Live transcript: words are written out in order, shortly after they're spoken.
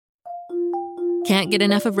Can't get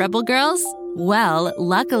enough of Rebel Girls? Well,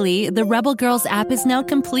 luckily, the Rebel Girls app is now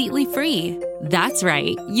completely free. That's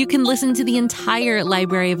right. You can listen to the entire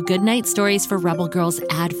library of goodnight stories for Rebel Girls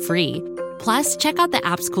ad-free. Plus, check out the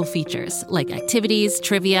app's cool features like activities,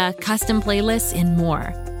 trivia, custom playlists, and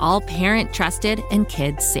more. All parent-trusted and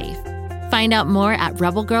kids-safe. Find out more at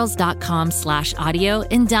rebelgirls.com/audio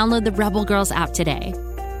and download the Rebel Girls app today.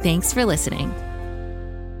 Thanks for listening.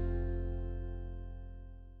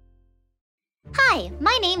 Hi,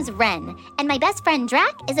 my name's Ren, and my best friend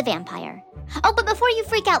Drac is a vampire. Oh, but before you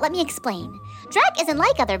freak out, let me explain. Drac isn't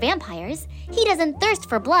like other vampires. He doesn't thirst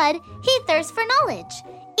for blood, he thirsts for knowledge.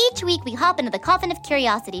 Each week we hop into the Coffin of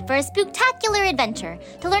Curiosity for a spooktacular adventure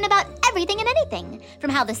to learn about everything and anything,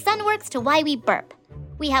 from how the sun works to why we burp.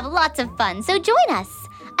 We have lots of fun, so join us.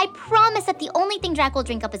 I promise that the only thing Drac will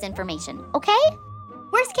drink up is information, okay?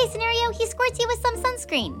 Worst case scenario, he squirts you with some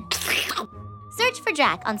sunscreen. Search for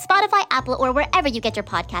Drac on Spotify, Apple, or wherever you get your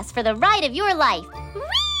podcasts for the ride of your life. Whee!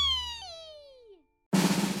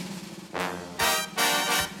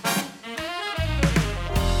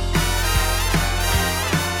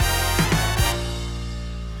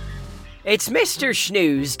 It's Mr.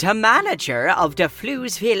 Shnews, the manager of the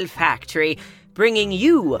Floozeville factory, bringing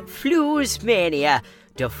you Floozemania,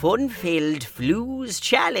 the fun-filled Flooze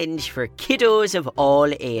challenge for kiddos of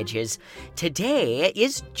all ages. Today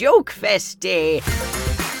is Joke Fest Day.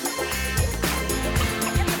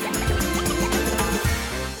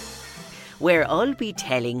 Where I'll be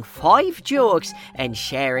telling 5 jokes and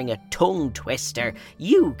sharing a tongue twister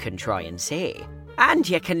you can try and say. And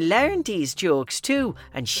you can learn these jokes too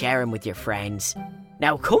and share them with your friends.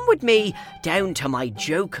 Now come with me down to my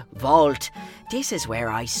joke vault. This is where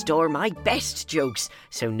I store my best jokes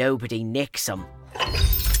so nobody nicks them.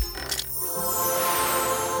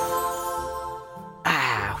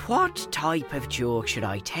 What type of joke should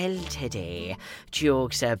I tell today?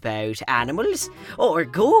 Jokes about animals? Or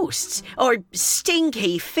ghosts? Or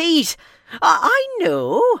stinky feet? I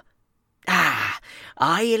know.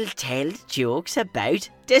 I'll tell jokes about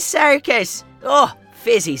the circus. Oh,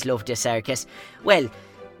 fizzies love the circus. Well,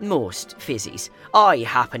 most fizzies. I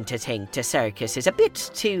happen to think the circus is a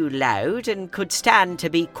bit too loud and could stand to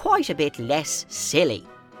be quite a bit less silly.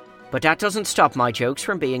 But that doesn't stop my jokes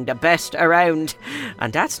from being the best around.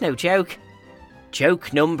 And that's no joke.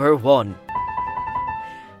 Joke number 1.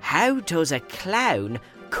 How does a clown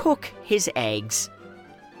cook his eggs?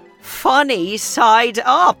 Funny side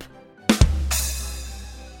up.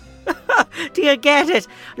 Do you get it?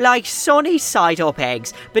 Like sunny side up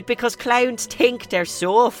eggs, but because clowns think they're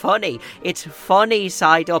so funny, it's funny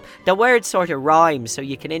side up. The words sort of rhyme, so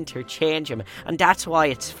you can interchange them, and that's why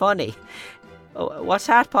it's funny. Oh, what's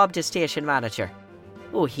that, Bob, the station manager?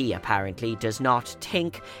 Oh, he apparently does not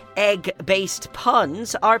think egg-based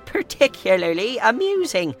puns are particularly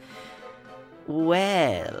amusing.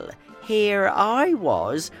 Well, here I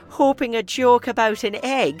was, hoping a joke about an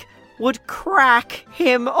egg would crack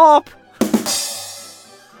him up.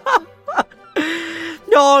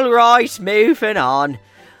 All right, moving on.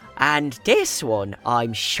 And this one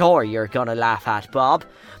I'm sure you're gonna laugh at, Bob.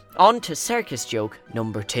 On to circus joke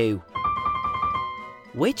number 2.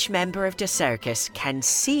 Which member of the circus can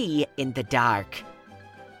see in the dark?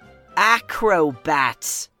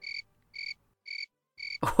 Acrobats.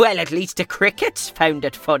 Well, at least the crickets found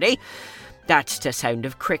it funny. That's the sound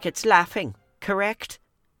of crickets laughing, correct?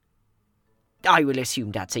 I will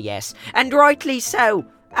assume that's a yes. And rightly so.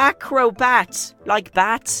 Acrobats, like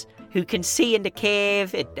bats, who can see in the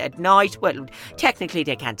cave at night. Well, technically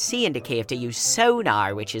they can't see in the cave. They use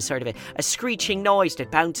sonar, which is sort of a screeching noise that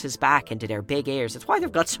bounces back into their big ears. That's why they've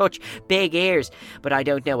got such big ears. But I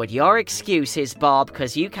don't know what your excuse is, Bob,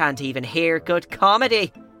 because you can't even hear good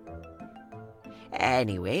comedy.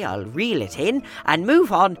 Anyway, I'll reel it in and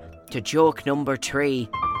move on to joke number 3.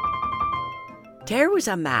 There was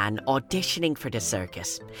a man auditioning for the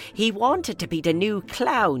circus. He wanted to be the new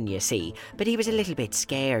clown, you see, but he was a little bit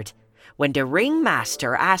scared. When the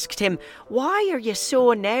ringmaster asked him, "Why are you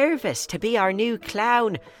so nervous to be our new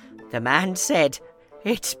clown?" the man said,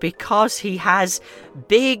 "It's because he has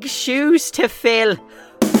big shoes to fill."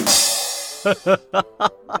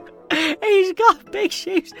 He's got big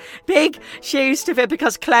shoes to fill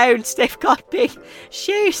because clowns, they've got big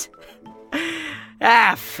shoes.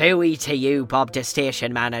 Phooey to you, Bob the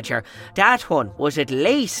station manager. That one was at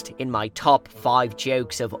least in my top 5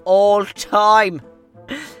 jokes of all time.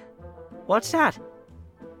 What's that?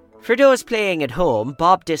 For those playing at home,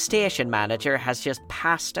 Bob the station manager has just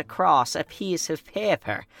passed across a piece of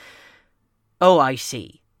paper. Oh, I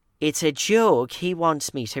see. It's a joke he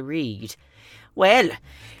wants me to read. Well,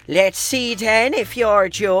 let's see then if your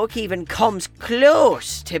joke even comes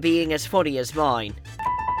close to being as funny as mine.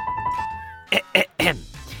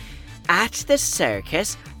 At the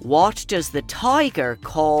circus, what does the tiger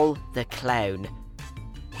call the clown?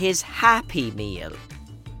 His Happy Meal.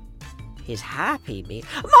 His Happy Meal?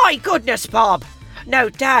 My goodness, Bob! Now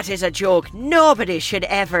that is a joke nobody should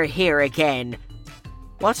ever hear again.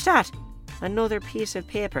 What's that? Another piece of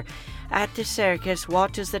paper. At the circus,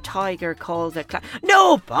 what does the tiger call the clown?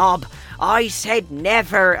 No, Bob! I said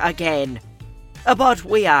never again. But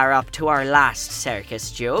we are up to our last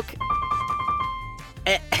circus joke.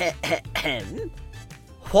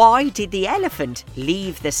 Why did the elephant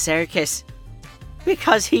leave the circus?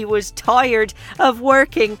 Because he was tired of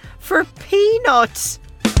working for peanuts.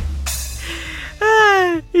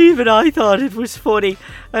 Even I thought it was funny,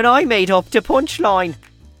 and I made up the punchline.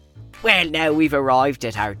 Well, now we've arrived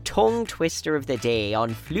at our tongue twister of the day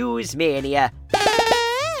on Floozemania.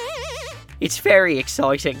 It's very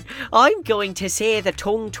exciting. I'm going to say the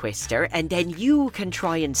tongue twister and then you can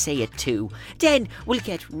try and say it too. Then we'll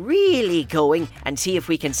get really going and see if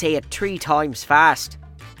we can say it 3 times fast.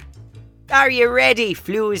 Are you ready,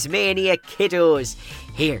 Floozemania kiddos?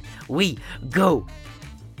 Here we go.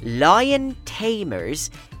 Lion tamers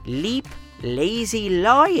leap lazy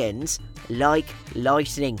lions like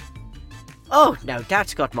lightning. Oh, now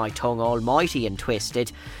that's got my tongue almighty and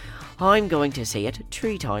twisted. I'm going to say it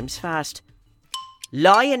 3 times fast.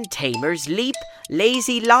 Lion tamers leap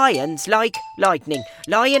lazy lions like lightning.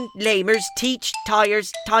 Lion lamers teach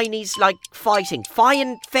tires tinies like fighting.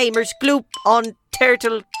 Fine famers gloop on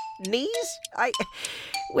turtle knees?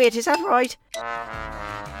 Wait, is that right?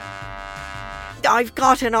 I've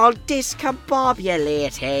gotten all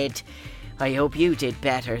discombobulated. I hope you did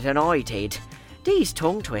better than I did. These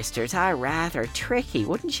tongue twisters are rather tricky,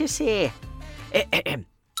 wouldn't you say?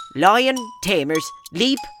 Lion tamers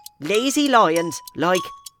leap lazy lions like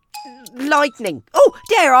lightning. Oh,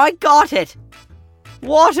 there, I got it.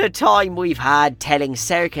 What a time we've had telling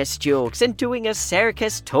circus jokes and doing a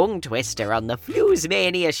circus tongue twister on the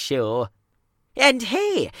Floozemania show. And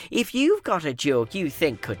hey, if you've got a joke you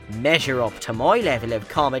think could measure up to my level of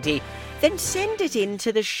comedy, then send it in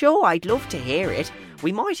to the show. I'd love to hear it.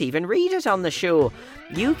 We might even read it on the show.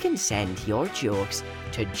 You can send your jokes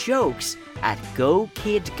to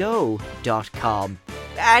jokes@gokidgo.com.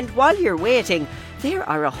 And while you're waiting, there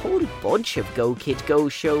are a whole bunch of Go Kid Go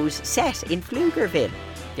shows set in Pflugerville.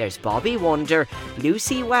 There's Bobby Wonder,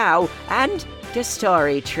 Lucy Wow, and The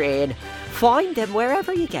Story Train. Find them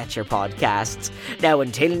wherever you get your podcasts. Now,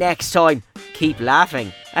 until next time, keep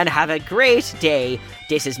laughing and have a great day.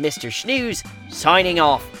 This is Mr. Shnews signing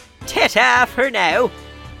off. Ta-ta for now.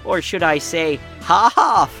 Or should I say,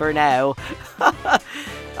 ha-ha for now.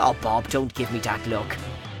 Oh, Bob, don't give me that look.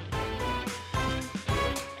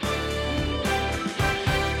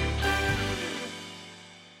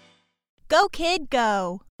 Go Kid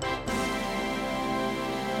Go!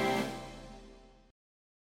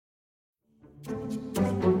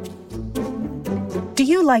 Do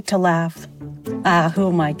you like to laugh? Who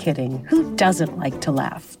am I kidding? Who doesn't like to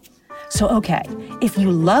laugh? So, okay, if you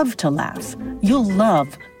love to laugh, you'll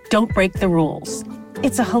love Don't Break the Rules.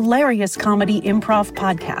 It's a hilarious comedy improv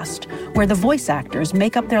podcast where the voice actors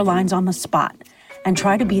make up their lines on the spot and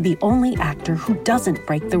try to be the only actor who doesn't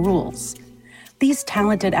break the rules. These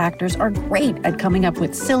talented actors are great at coming up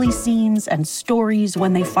with silly scenes and stories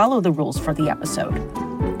when they follow the rules for the episode.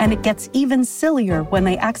 And it gets even sillier when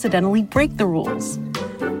they accidentally break the rules.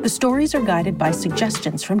 The stories are guided by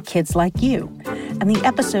suggestions from kids like you, and the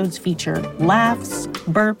episodes feature laughs,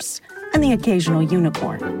 burps, and the occasional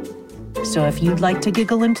unicorn. So if you'd like to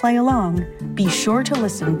giggle and play along, be sure to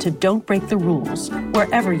listen to Don't Break the Rules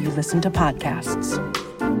wherever you listen to podcasts.